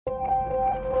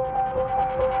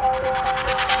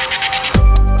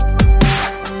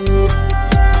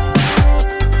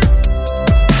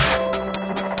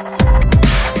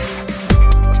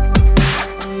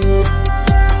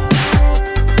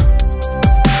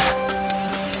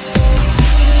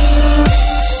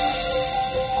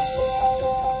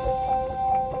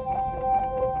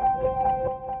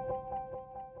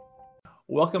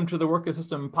Welcome to the Work the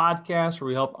System podcast, where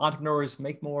we help entrepreneurs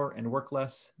make more and work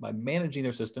less by managing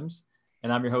their systems.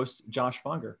 And I'm your host, Josh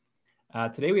Fonger.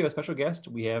 Today, we have a special guest.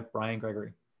 We have Brian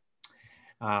Gregory.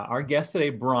 Our guest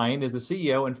today, Brian, is the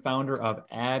CEO and founder of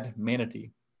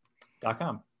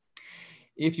AdManatee.com.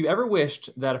 If you ever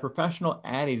wished that a professional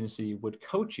ad agency would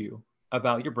coach you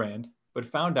about your brand, but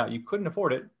found out you couldn't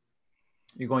afford it,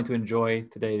 you're going to enjoy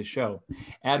today's show.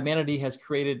 AdManatee has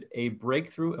created a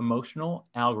breakthrough emotional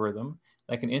algorithm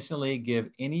that can instantly give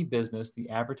any business the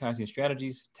advertising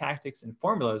strategies, tactics, and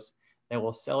formulas that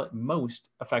will sell it most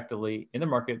effectively in the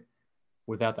market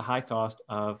without the high cost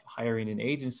of hiring an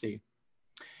agency.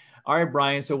 All right,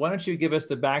 Brian, so why don't you give us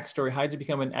the backstory? How did you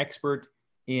become an expert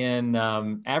in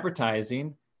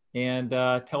advertising? And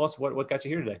tell us what got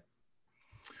you here today.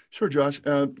 Sure, Josh.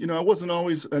 I wasn't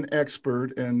always an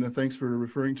expert, and thanks for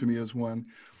referring to me as one.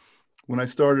 When I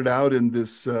started out in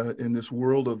this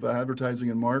world of advertising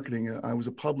and marketing, I was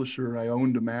a publisher. I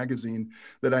owned a magazine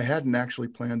that I hadn't actually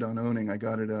planned on owning. I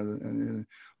got it in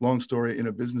a long story in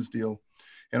a business deal,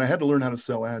 and I had to learn how to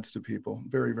sell ads to people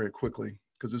very, very quickly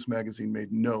because this magazine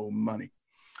made no money.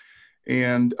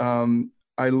 And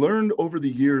I learned over the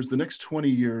years, the next 20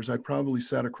 years, I probably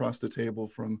sat across the table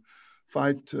from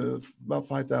about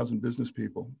 5,000 business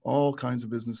people, all kinds of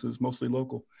businesses, mostly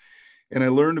local. And I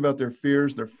learned about their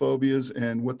fears, their phobias,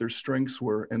 and what their strengths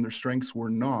were. And their strengths were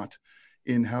not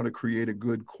in how to create a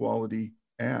good quality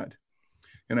ad.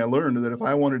 And I learned that if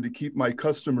I wanted to keep my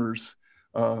customers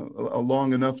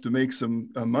long enough to make some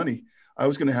money, I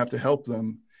was going to have to help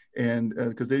them, and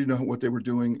because they didn't know what they were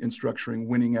doing in structuring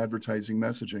winning advertising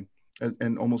messaging.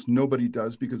 And almost nobody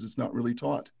does because it's not really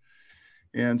taught.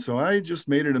 And so I just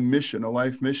made it a mission, a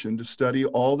life mission, to study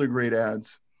all the great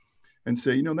ads and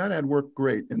say, that ad worked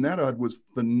great. And that ad was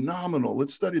phenomenal.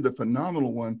 Let's study the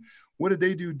phenomenal one. What did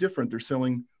they do different? They're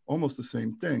selling almost the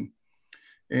same thing.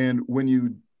 And when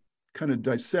you kind of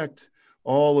dissect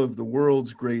all of the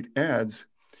world's great ads,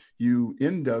 you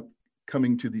end up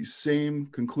coming to these same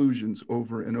conclusions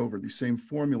over and over. These same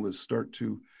formulas start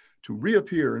to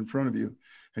reappear in front of you.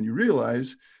 And you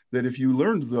realize that if you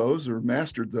learned those or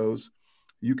mastered those,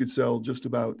 you could sell just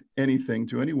about anything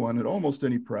to anyone at almost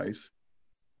any price.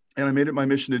 And I made it my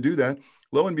mission to do that.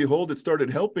 Lo and behold, it started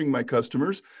helping my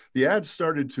customers. The ads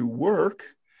started to work,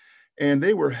 and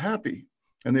they were happy,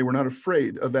 and they were not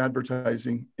afraid of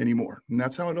advertising anymore. And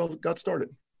that's how it all got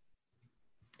started.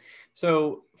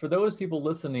 So for those people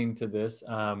listening to this,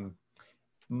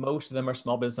 most of them are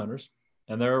small business owners,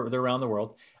 and they're around the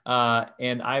world.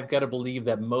 And I've got to believe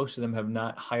that most of them have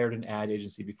not hired an ad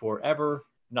agency before, ever,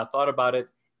 not thought about it.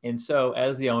 And so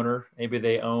as the owner, maybe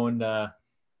they own a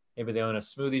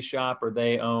smoothie shop, or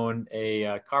they own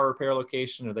a car repair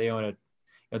location, or they own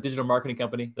a digital marketing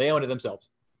company. They own it themselves.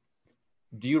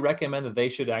 Do you recommend that they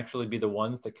should actually be the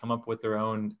ones that come up with their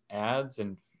own ads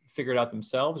and figure it out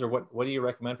themselves? Or what do you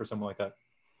recommend for someone like that?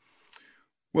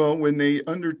 Well, when they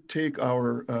undertake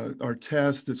our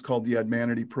test, it's called the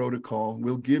AdManatee protocol.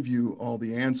 We'll give you all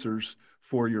the answers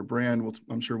for your brand.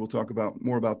 I'm sure we'll talk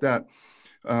more about that.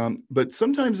 But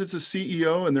sometimes it's a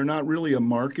CEO and they're not really a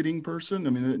marketing person.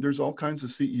 I mean, there's all kinds of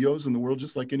CEOs in the world,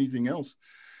 just like anything else.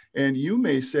 And you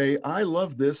may say, I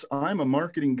love this. I'm a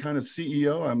marketing kind of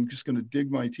CEO. I'm just going to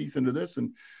dig my teeth into this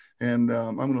and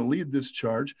I'm going to lead this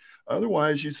charge.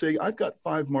 Otherwise, you say, I've got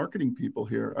 5 marketing people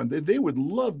here, and they would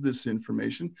love this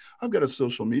information. I've got a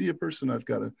social media person. I've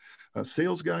got a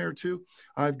sales guy or 2.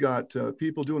 I've got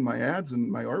people doing my ads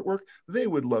and my artwork. They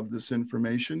would love this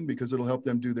information because it'll help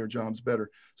them do their jobs better.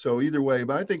 So either way,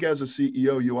 but I think as a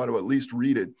CEO, you ought to at least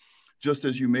read it. Just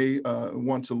as you may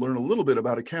want to learn a little bit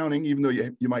about accounting, even though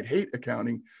you might hate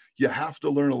accounting, you have to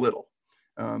learn a little.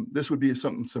 This would be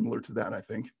something similar to that, I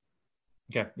think.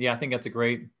 Okay. Yeah, I think that's a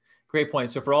great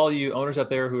point. So for all you owners out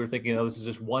there who are thinking, this is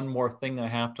just one more thing I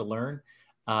have to learn,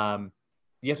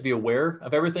 you have to be aware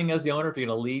of everything as the owner if you're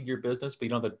going to lead your business, but you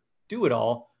don't have to do it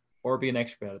all or be an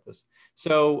expert at this.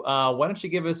 So why don't you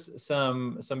give us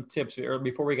some tips?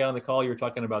 Before we got on the call, you were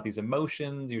talking about these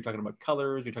emotions, you were talking about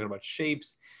colors, you're talking about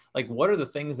shapes. Like, what are the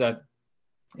things that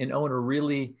an owner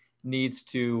really needs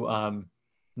to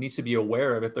be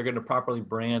aware of if they're going to properly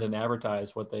brand and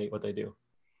advertise what they do?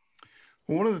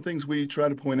 Well, one of the things we try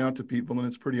to point out to people, and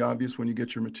it's pretty obvious when you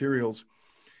get your materials,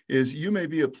 is you may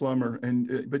be a plumber,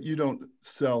 but you don't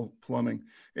sell plumbing,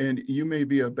 and you may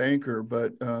be a banker,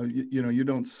 but you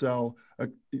don't sell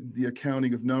the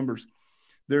accounting of numbers.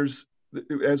 As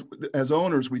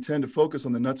owners, we tend to focus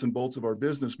on the nuts and bolts of our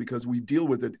business because we deal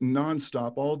with it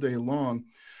nonstop all day long.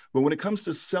 But when it comes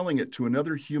to selling it to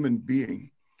another human being,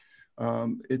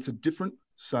 it's a different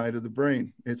side of the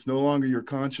brain. It's no longer your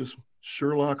conscious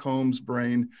Sherlock Holmes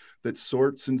brain that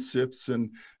sorts and sifts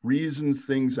and reasons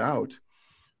things out.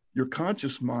 Your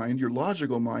conscious mind, your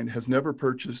logical mind has never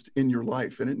purchased in your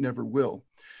life, and it never will.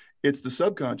 It's the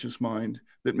subconscious mind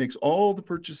that makes all the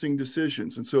purchasing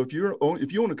decisions. And so if you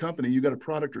own a company, you got a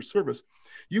product or service,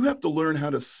 you have to learn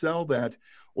how to sell that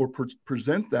or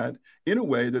present that in a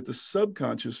way that the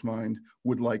subconscious mind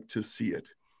would like to see it.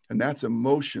 And that's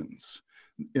emotions.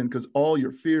 And because all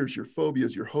your fears, your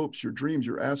phobias, your hopes, your dreams,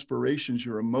 your aspirations,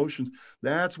 your emotions,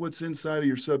 that's what's inside of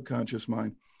your subconscious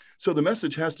mind. So the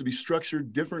message has to be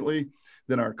structured differently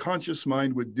than our conscious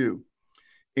mind would do.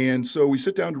 And so we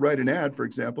sit down to write an ad, for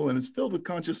example, and it's filled with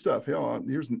conscious stuff. Hell,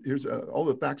 here's all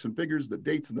the facts and figures, the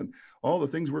dates, and then all the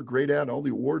things we're great at, all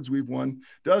the awards we've won.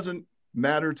 Doesn't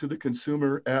matter to the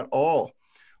consumer at all.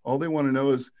 All they want to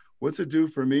know is, what's it do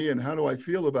for me and how do I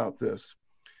feel about this?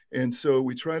 And so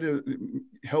we try to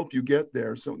help you get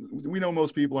there. So we know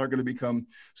most people aren't going to become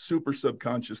super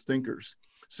subconscious thinkers.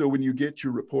 So when you get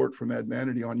your report from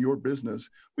AdManity on your business,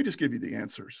 we just give you the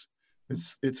answers.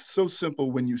 It's so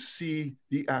simple when you see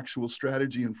the actual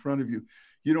strategy in front of you.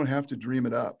 You don't have to dream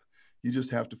it up. You just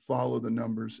have to follow the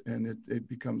numbers, and it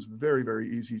becomes very, very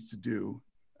easy to do.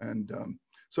 And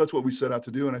so that's what we set out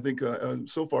to do. And I think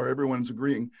so far everyone's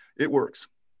agreeing it works.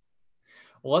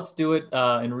 Well, let's do it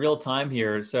in real time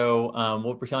here. So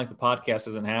we'll pretend like the podcast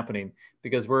isn't happening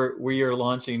because we are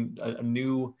launching a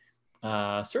new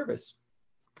service.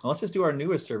 Let's just do our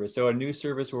newest service. So a new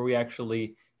service where we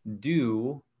actually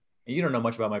do. You don't know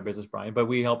much about my business, Brian, but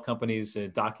we help companies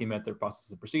document their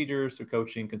processes and procedures through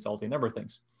coaching, consulting, a number of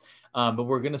things. But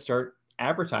we're going to start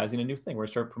advertising a new thing. We're going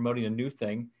to start promoting a new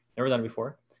thing, never done it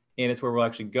before. And it's where we'll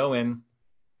actually go in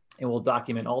and we'll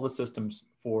document all the systems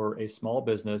for a small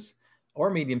business or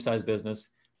medium-sized business.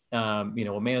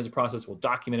 We'll manage the process, we'll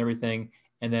document everything.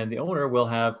 And then the owner will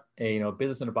have a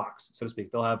business in a box, so to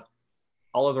speak. They'll have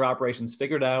all of their operations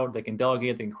figured out. They can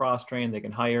delegate, they can cross-train, they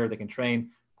can hire, they can train,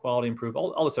 quality improve,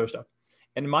 all this other stuff.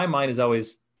 And my mind is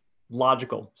always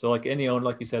logical. So like any owner,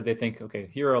 like you said, they think, okay,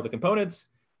 here are all the components.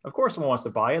 Of course, someone wants to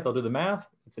buy it. They'll do the math.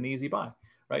 It's an easy buy,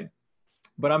 right?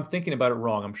 But I'm thinking about it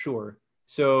wrong, I'm sure.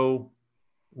 So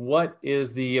what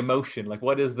is the emotion? Like,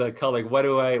 what is the color?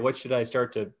 What should I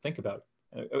start to think about?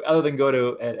 Other than go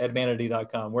to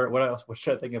admanity.com, what else? What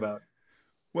should I think about?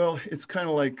 Well, it's kind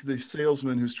of like the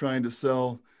salesman who's trying to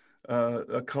sell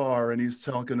a car, and he's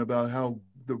talking about how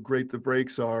great the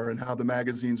brakes are and how the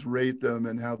magazines rate them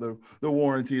and how the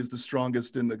warranty is the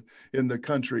strongest in the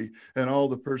country. And all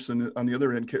the person on the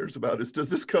other end cares about is, does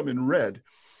this come in red?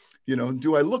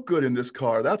 Do I look good in this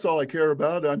car? That's all I care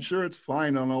about. I'm sure it's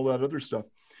fine on all that other stuff.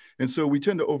 And so we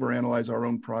tend to overanalyze our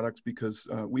own products because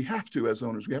we have to, as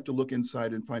owners, we have to look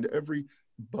inside and find every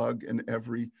bug and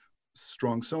every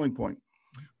strong selling point.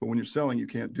 But when you're selling, you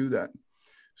can't do that.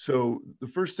 So the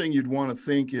first thing you'd want to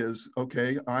think is,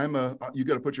 okay, you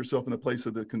got to put yourself in the place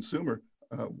of the consumer.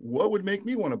 What would make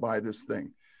me want to buy this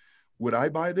thing? Would I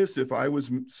buy this if I was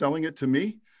selling it to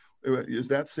me? Is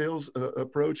that sales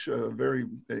approach very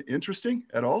interesting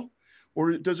at all?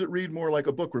 Or does it read more like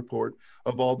a book report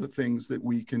of all the things that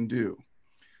we can do?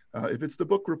 If it's the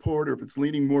book report, or if it's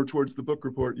leaning more towards the book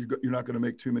report, you're not going to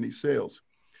make too many sales.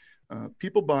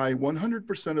 People buy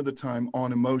 100% of the time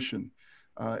on emotion.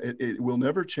 It will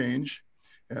never change.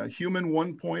 Human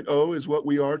 1.0 is what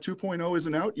we are. 2.0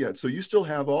 isn't out yet. So you still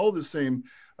have all the same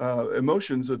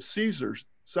emotions of Caesar,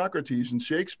 Socrates, and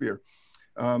Shakespeare.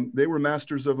 They were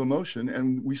masters of emotion,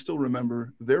 and we still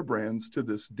remember their brands to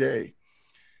this day.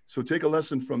 So take a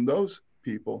lesson from those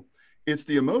people. It's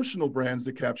the emotional brands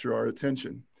that capture our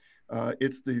attention.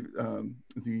 It's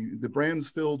the brands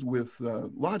filled with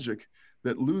logic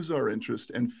that lose our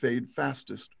interest and fade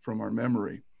fastest from our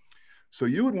memory. So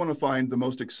you would want to find the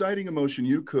most exciting emotion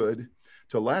you could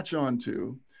to latch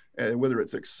onto, whether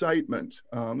it's excitement.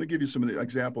 Let me give you some of the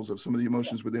examples of some of the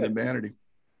emotions within AdManity.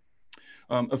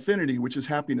 Affinity, which is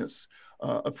happiness.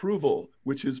 Approval,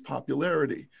 which is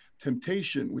popularity.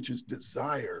 Temptation, which is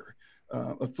desire.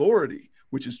 Authority,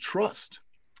 which is trust.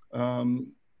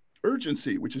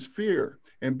 Urgency, which is fear.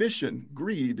 Ambition,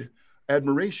 greed.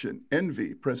 Admiration,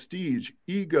 envy, prestige,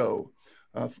 ego.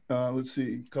 Let's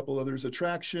see, a couple others.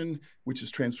 Attraction, which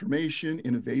is transformation.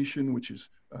 Innovation, which is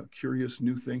a curious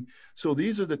new thing. So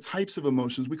these are the types of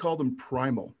emotions. We call them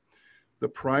primal. The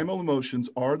primal emotions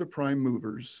are the prime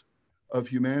movers of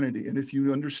humanity. And if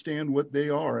you understand what they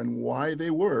are and why they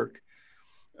work,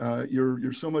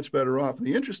 you're so much better off. And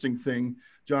the interesting thing,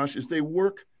 Josh, is they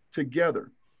work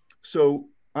together. So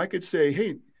I could say,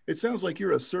 hey, it sounds like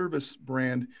you're a service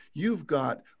brand. You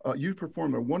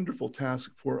perform a wonderful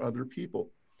task for other people.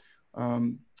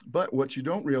 But what you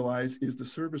don't realize is the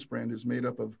service brand is made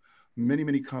up of many,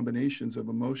 many combinations of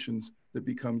emotions that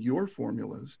become your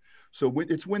formulas. So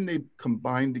it's when they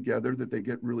combine together that they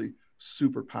get really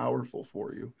super powerful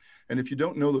for you. And if you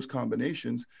don't know those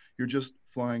combinations, you're just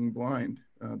flying blind.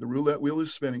 The roulette wheel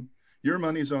is spinning, your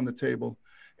money's on the table,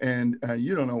 and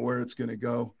you don't know where it's going to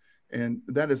go. And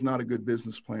that is not a good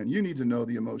business plan. You need to know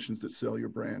the emotions that sell your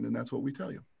brand, and that's what we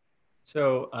tell you.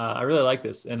 So I really like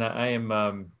this, and I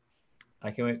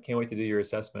can't wait to do your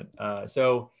assessment.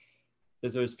 So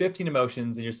there's 15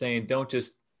 emotions, and you're saying don't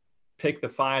just pick the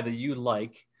 5 that you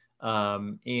like.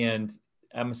 And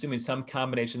I'm assuming some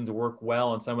combinations work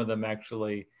well, and some of them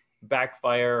actually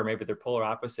backfire, or maybe they're polar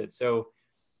opposites. So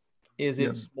is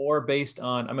it more based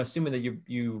on? I'm assuming that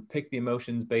you pick the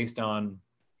emotions based on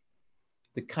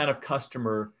the kind of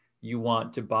customer you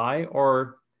want to buy,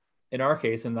 or in our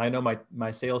case, and I know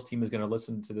my sales team is going to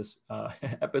listen to this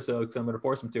episode, because I'm going to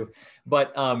force them to.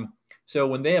 But so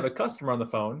when they have a customer on the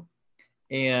phone,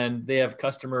 and they have a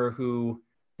customer who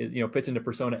is, fits into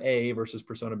persona A versus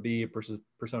persona B versus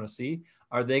persona C,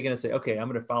 are they going to say, okay, I'm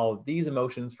going to follow these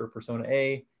emotions for persona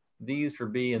A, these for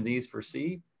B, and these for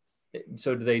C?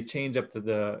 So do they change up to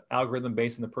the algorithm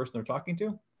based on the person they're talking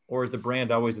to, or is the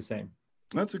brand always the same?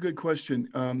 That's a good question.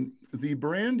 The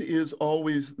brand is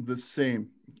always the same,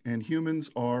 and humans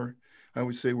are, I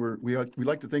would say we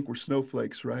like to think we're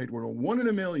snowflakes, right? We're a 1 in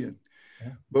a million.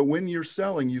 Yeah. But when you're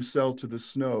selling, you sell to the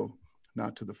snow,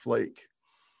 not to the flake.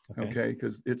 Okay,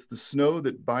 because it's the snow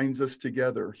that binds us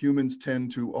together. Humans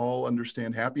tend to all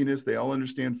understand happiness. They all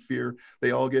understand fear.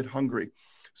 They all get hungry.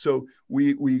 So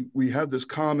we have this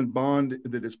common bond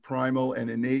that is primal and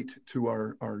innate to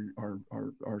our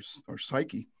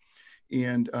psyche.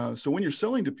 And so when you're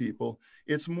selling to people,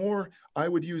 it's more, I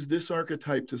would use this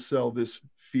archetype to sell this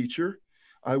feature.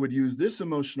 I would use this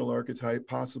emotional archetype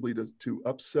possibly to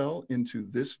upsell into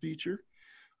this feature.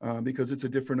 Because it's a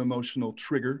different emotional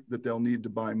trigger that they'll need to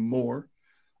buy more.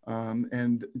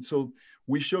 And so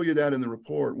we show you that in the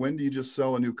report. When do you just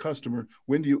sell a new customer?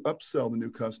 When do you upsell the new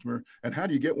customer? And how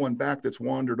do you get one back that's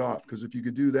wandered off? Because if you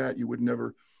could do that, you would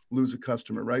never lose a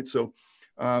customer, right? So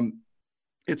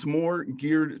it's more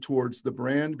geared towards the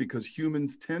brand, because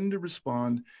humans tend to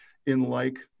respond in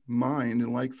like mind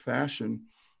and like fashion.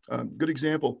 Good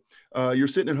example. You're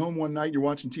sitting at home one night, you're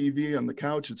watching TV on the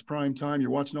couch, it's prime time, you're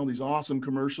watching all these awesome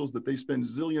commercials that they spend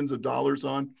zillions of dollars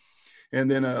on. And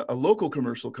then a local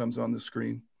commercial comes on the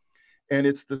screen, and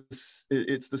it's the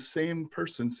same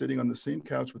person sitting on the same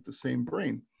couch with the same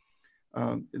brain.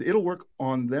 It'll work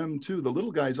on them too. The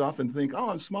little guys often think, oh,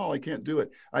 I'm small, I can't do it.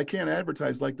 I can't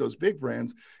advertise like those big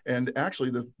brands. And actually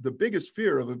the biggest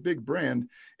fear of a big brand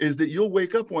is that you'll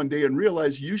wake up one day and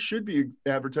realize you should be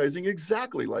advertising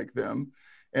exactly like them.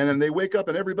 And then they wake up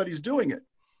and everybody's doing it.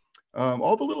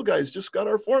 All the little guys just got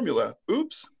our formula.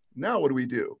 Oops, now what do we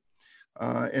do?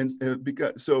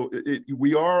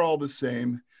 We are all the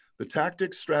same. The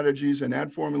tactics, strategies, and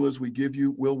ad formulas we give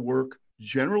you will work,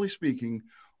 generally speaking,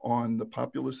 on the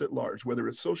populace at large, whether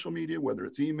it's social media, whether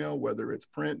it's email, whether it's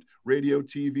print, radio,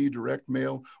 TV, direct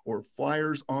mail, or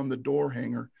flyers on the door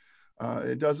hanger.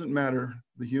 It doesn't matter.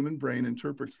 The human brain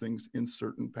interprets things in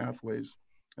certain pathways.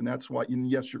 And that's why, and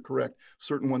yes, you're correct.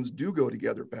 Certain ones do go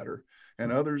together better,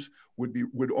 and others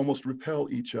would almost repel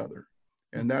each other.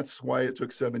 And that's why it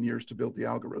took 7 years to build the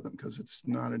algorithm, because it's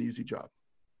not an easy job.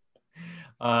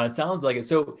 It sounds like it.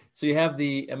 So you have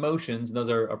the emotions, and those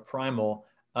are primal.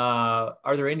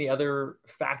 Are there any other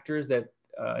factors that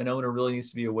an owner really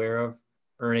needs to be aware of,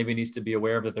 or maybe needs to be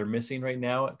aware of, that they're missing right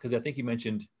now? Because I think you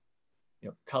mentioned,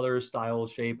 color, style,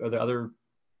 shape. Are there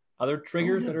other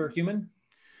triggers that are human?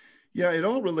 Yeah, it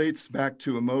all relates back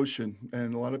to emotion.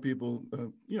 And a lot of people,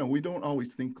 we don't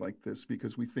always think like this,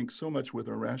 because we think so much with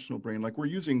our rational brain, like we're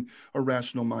using a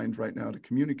rational mind right now to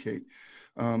communicate.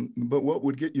 But what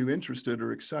would get you interested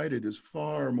or excited is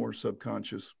far more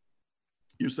subconscious.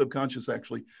 Your subconscious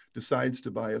actually decides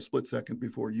to buy a split second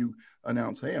before you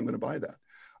announce, hey, I'm going to buy that.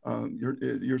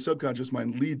 Your subconscious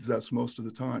mind leads us most of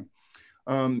the time.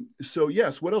 So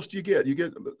yes, what else do you get? You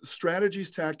get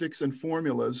strategies, tactics, and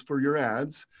formulas for your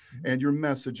ads and your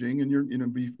messaging,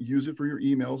 and use it for your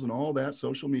emails and all that,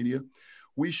 social media.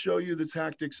 We show you the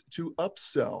tactics to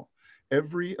upsell.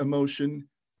 Every emotion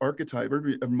archetype,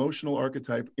 every emotional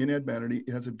archetype in Ad Vanity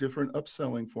has a different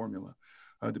upselling formula,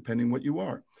 depending what you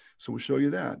are. So we'll show you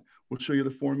that. We'll show you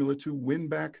the formula to win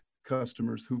back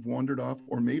customers who've wandered off,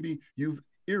 or maybe you've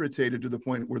irritated to the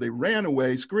point where they ran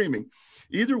away screaming.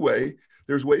 Either way,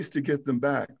 there's ways to get them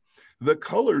back. The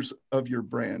colors of your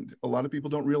brand. A lot of people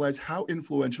don't realize how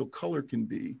influential color can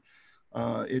be.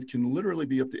 it can literally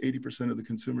be up to 80% of the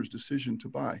consumer's decision to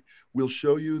buy. We'll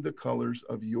show you the colors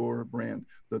of your brand,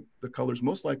 the colors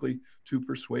most likely to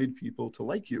persuade people to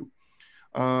like you.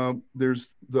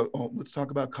 Let's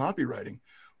talk about copywriting.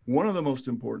 One of the most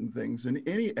important things in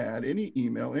any ad, any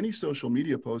email, any social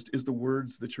media post is the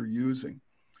words that you're using.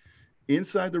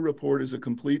 Inside the report is a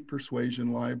complete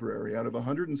persuasion library. Out of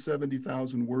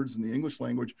 170,000 words in the English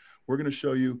language, we're going to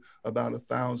show you about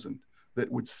 1,000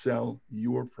 that would sell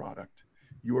your product,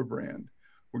 your brand.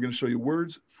 We're going to show you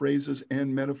words, phrases,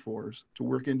 and metaphors to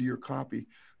work into your copy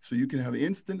so you can have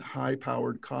instant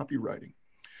high-powered copywriting.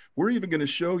 We're even going to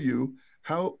show you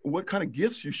what kind of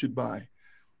gifts you should buy.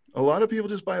 A lot of people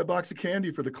just buy a box of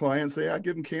candy for the client and say, I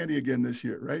give them candy again this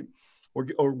year, right?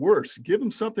 Or worse, give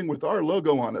them something with our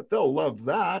logo on it. They'll love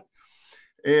that.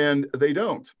 And they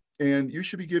don't. And you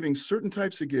should be giving certain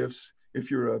types of gifts. If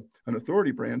you're an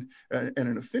authority brand and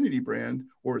an affinity brand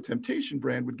or a temptation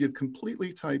brand would give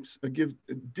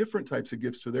different types of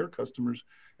gifts to their customers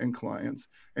and clients.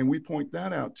 And we point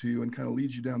that out to you and kind of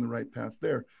lead you down the right path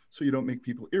there so you don't make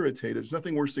people irritated. There's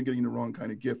nothing worse than getting the wrong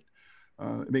kind of gift.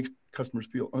 It makes customers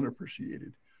feel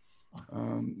unappreciated.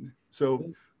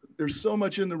 So there's so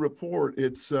much in the report.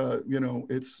 It's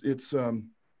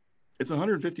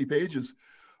 150 pages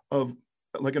of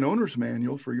like an owner's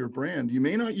manual for your brand. You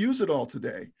may not use it all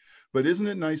today, but isn't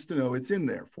it nice to know it's in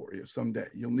there for you someday?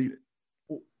 You'll need it.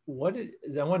 I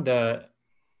wanted to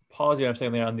pause you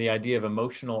on the idea of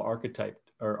emotional archetype.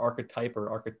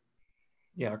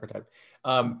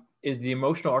 Is the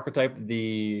emotional archetype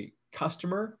the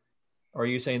customer, or are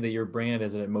you saying that your brand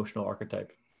is an emotional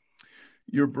archetype?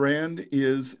 Your brand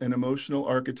is an emotional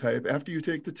archetype. After you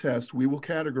take the test, we will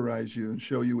categorize you and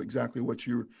show you exactly what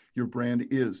your brand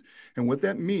is. And what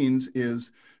that means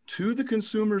is, to the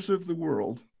consumers of the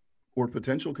world, or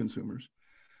potential consumers,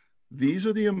 these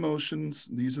are the emotions,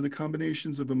 these are the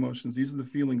combinations of emotions, these are the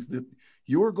feelings that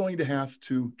you're going to have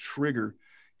to trigger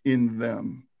in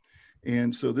them.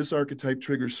 And so this archetype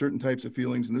triggers certain types of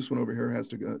feelings, and this one over here has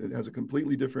a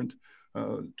completely different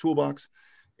toolbox.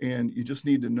 And you just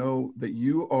need to know that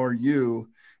you are you,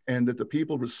 and that the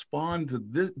people respond to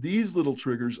these little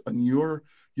triggers on your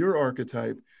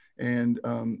archetype. And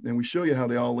we show you how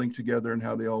they all link together and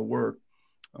how they all work.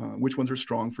 Which ones are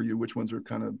strong for you, which ones are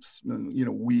kind of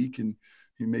weak, and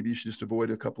maybe you should just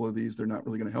avoid a couple of these. They're not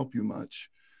really going to help you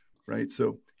much, right?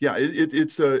 So yeah,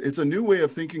 it's a new way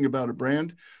of thinking about a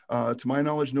brand. To my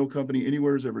knowledge, no company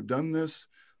anywhere has ever done this,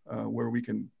 where we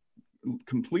can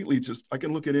completely I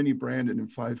can look at any brand and in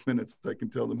 5 minutes I can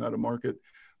tell them how to market,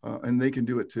 and they can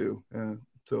do it too.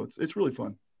 So it's really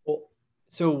fun. Well,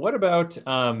 so what about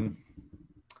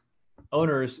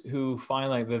owners who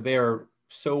find like that they are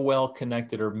so well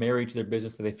connected or married to their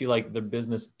business that they feel like their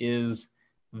business is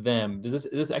them? Is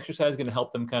this exercise going to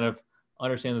help them kind of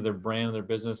understand that their brand and their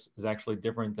business is actually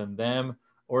different than them,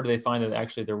 or do they find that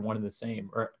actually they're one and the same,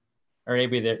 or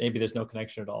maybe there's no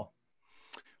connection at all?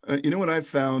 What I've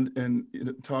found, and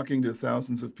talking to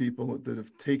thousands of people that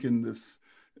have taken this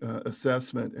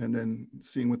assessment and then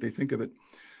seeing what they think of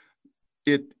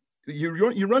it,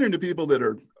 you run into people that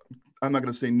are, I'm not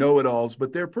going to say know-it-alls,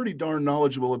 but they're pretty darn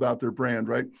knowledgeable about their brand,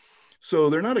 right? So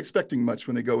they're not expecting much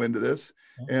when they go into this,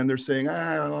 and they're saying,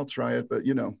 I'll try it, but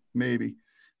maybe.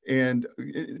 And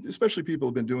especially people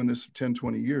who've been doing this for 10,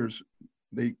 20 years,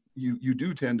 you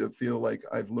do tend to feel like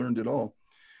I've learned it all.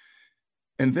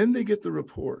 And then they get the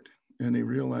report and they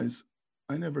realize,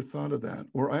 I never thought of that,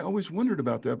 or I always wondered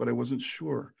about that, but I wasn't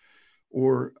sure,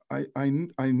 or I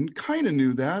kind of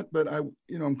knew that, but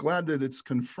I'm glad that it's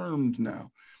confirmed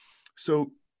now.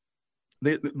 So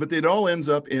but it all ends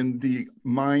up in the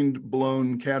mind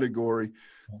blown category,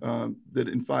 that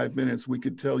in 5 minutes we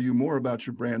could tell you more about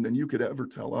your brand than you could ever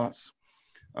tell us.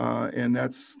 And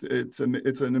it's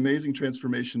an amazing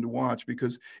transformation to watch,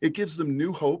 because it gives them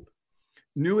new hope,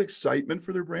 new excitement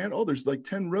for their brand. Oh, there's like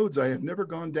 10 roads I have never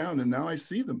gone down, and now I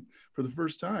see them for the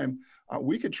first time.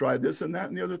 We could try this and that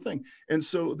and the other thing. And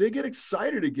so they get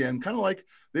excited again, kind of like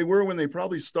they were when they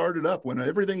probably started up, when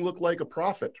everything looked like a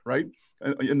profit, right,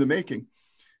 in the making.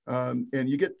 And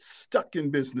you get stuck in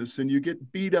business and you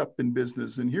get beat up in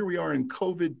business. And here we are in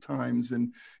COVID times,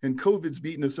 and COVID's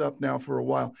beating us up now for a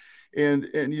while. And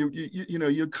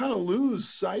you kind of lose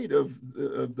sight of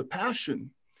the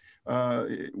passion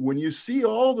when you see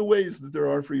all the ways that there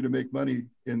are for you to make money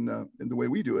in the way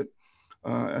we do it.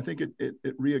 I think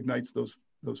it reignites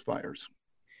those fires.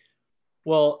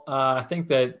 Well, I think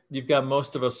that you've got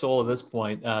most of us sold at this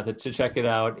point to check it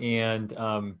out. And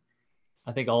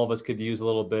I think all of us could use a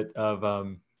little bit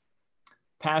of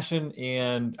passion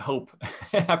and hope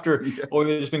after what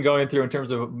we've just been going through in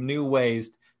terms of new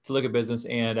ways to look at business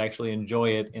and actually enjoy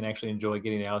it and actually enjoy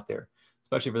getting it out there,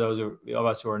 especially for those of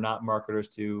us who are not marketers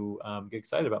to get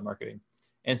excited about marketing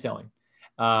and selling,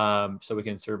 so we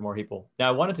can serve more people. Now,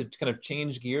 I wanted to kind of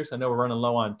change gears. I know we're running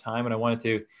low on time, and I wanted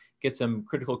to get some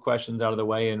critical questions out of the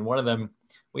way. And one of them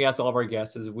we ask all of our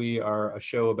guests is, we are a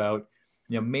show about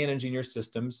managing your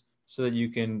systems so that you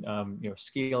can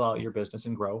scale out your business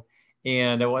and grow.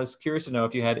 And I was curious to know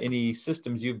if you had any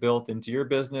systems you built into your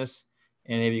business,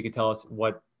 and maybe you could tell us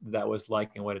what that was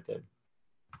like and what it did.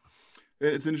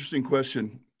 It's an interesting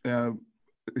question.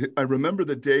 I remember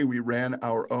the day we ran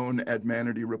our own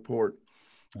Admanity report,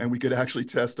 and we could actually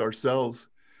test ourselves,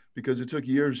 because it took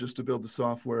years just to build the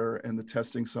software and the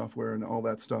testing software and all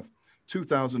that stuff.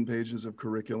 2,000 pages of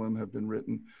curriculum have been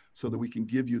written so that we can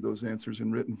give you those answers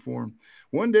in written form.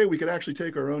 One day we could actually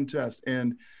take our own test,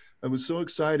 and it was so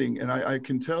exciting. And I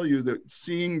can tell you that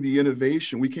seeing the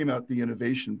innovation, we came out the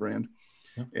innovation brand,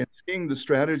 and seeing the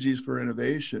strategies for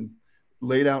innovation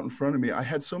laid out in front of me, I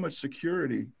had so much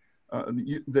security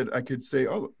that I could say,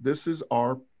 oh, this is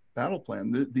our battle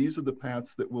plan. These are the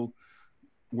paths that will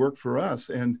work for us.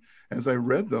 And as I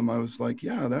read them, I was like,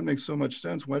 yeah, that makes so much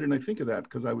sense. Why didn't I think of that?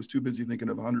 Because I was too busy thinking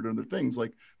of 100 other things,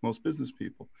 like most business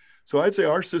people. So I'd say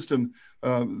our system,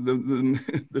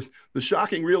 the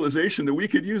shocking realization that we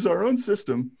could use our own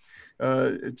system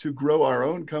to grow our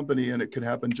own company, and it could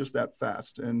happen just that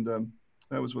fast. And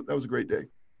that was a great day.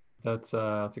 That's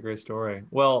a great story.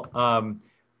 Well,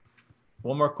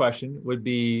 one more question would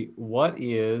be, what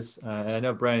is, and I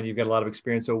know, Brian, you've got a lot of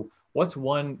experience. So what's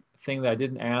one thing that I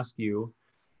didn't ask you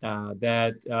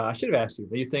that I should have asked you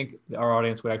that you think our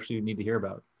audience would actually need to hear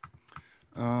about?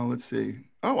 Let's see.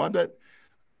 Oh, I bet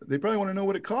they probably want to know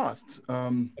what it costs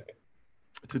to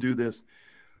do this.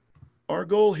 Our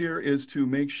goal here is to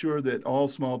make sure that all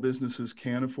small businesses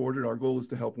can afford it. Our goal is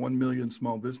to help 1 million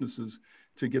small businesses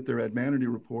to get their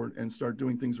Admanity report and start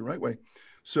doing things the right way.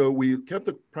 So we kept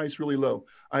the price really low.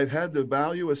 I've had the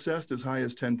value assessed as high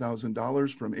as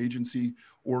 $10,000 from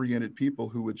agency-oriented people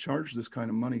who would charge this kind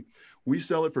of money. We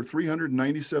sell it for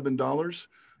 $397,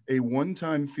 a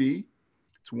one-time fee.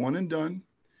 It's one and done.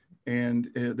 And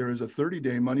there is a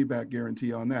 30-day money-back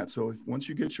guarantee on that. So once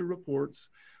you get your reports,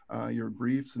 your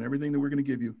briefs and everything that we're going to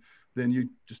give you, then you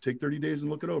just take 30 days and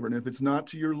look it over. And if it's not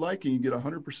to your liking, you get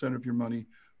 100% of your money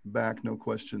back, no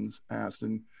questions asked.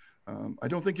 And I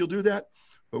don't think you'll do that,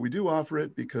 but we do offer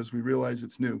it because we realize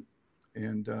it's new.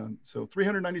 And so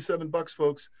 $397,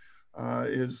 folks,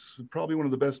 is probably one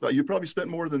of the best. You probably spent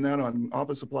more than that on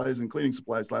office supplies and cleaning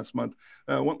supplies last month.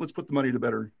 Let's put the money to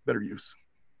better use.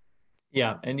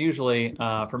 Yeah, and usually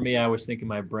for me, I was thinking in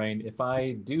my brain, if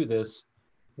I do this,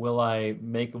 will I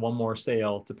make one more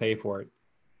sale to pay for it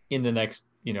in the next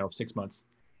 6 months?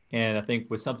 And I think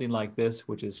with something like this,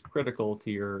 which is critical to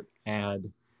your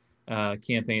ad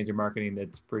campaigns or marketing,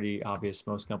 that's pretty obvious.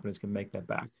 Most companies can make that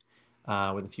back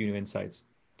with a few new insights.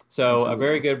 So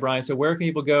very good, Brian. So where can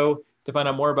people go to find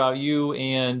out more about you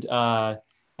and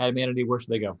Admanity? Where should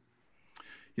they go?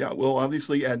 Yeah, well,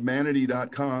 obviously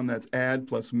admanity.com. That's ad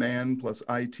plus man plus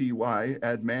ITY,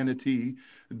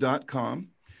 admanity.com.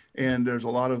 And there's a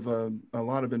lot of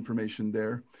information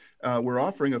there. We're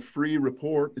offering a free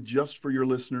report just for your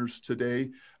listeners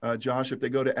today. Josh, if they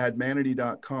go to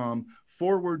admanity.com /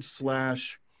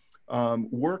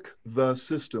 work the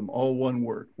system, all one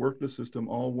word, work the system,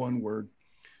 all one word.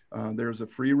 There's a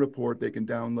free report they can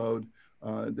download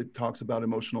that talks about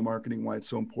emotional marketing, why it's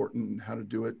so important and how to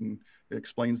do it. And it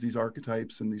explains these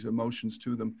archetypes and these emotions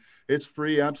to them. It's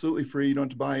free, absolutely free. You don't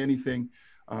have to buy anything.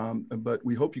 But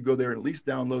we hope you go there and at least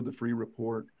download the free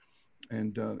report.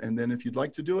 And then if you'd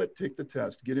like to do it, take the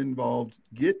test, get involved,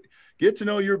 get to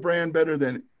know your brand better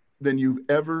than you've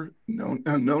ever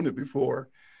known it before.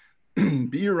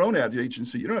 Be your own ad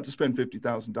agency. You don't have to spend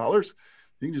 $50,000.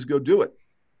 You can just go do it.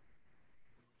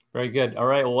 Very good. All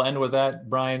right, we'll end with that.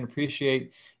 Brian,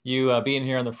 appreciate you being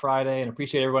here on the Friday, and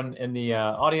appreciate everyone in the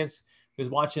audience who's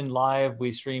watching live.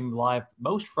 We stream live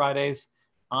most Fridays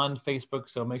on Facebook,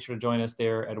 so make sure to join us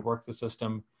there at Work the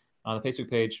System on the Facebook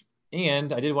page.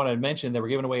 And I did want to mention that we're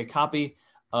giving away a copy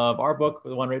of our book,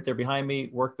 the one right there behind me,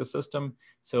 Work the System.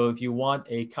 So if you want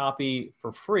a copy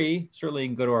for free, certainly you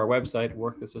can go to our website,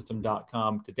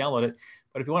 workthesystem.com, to download it.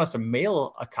 But if you want us to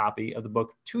mail a copy of the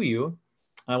book to you,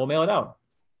 we'll mail it out.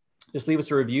 Just leave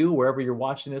us a review wherever you're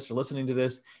watching this or listening to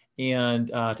this, and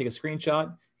take a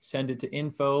screenshot, send it to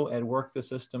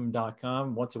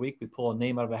info@workthesystem.com. Once a week, we pull a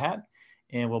name out of a hat,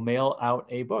 and we'll mail out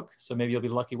a book. So maybe you'll be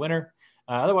the lucky winner.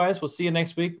 Otherwise, we'll see you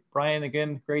next week. Brian,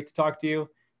 again, great to talk to you,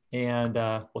 and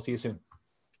we'll see you soon.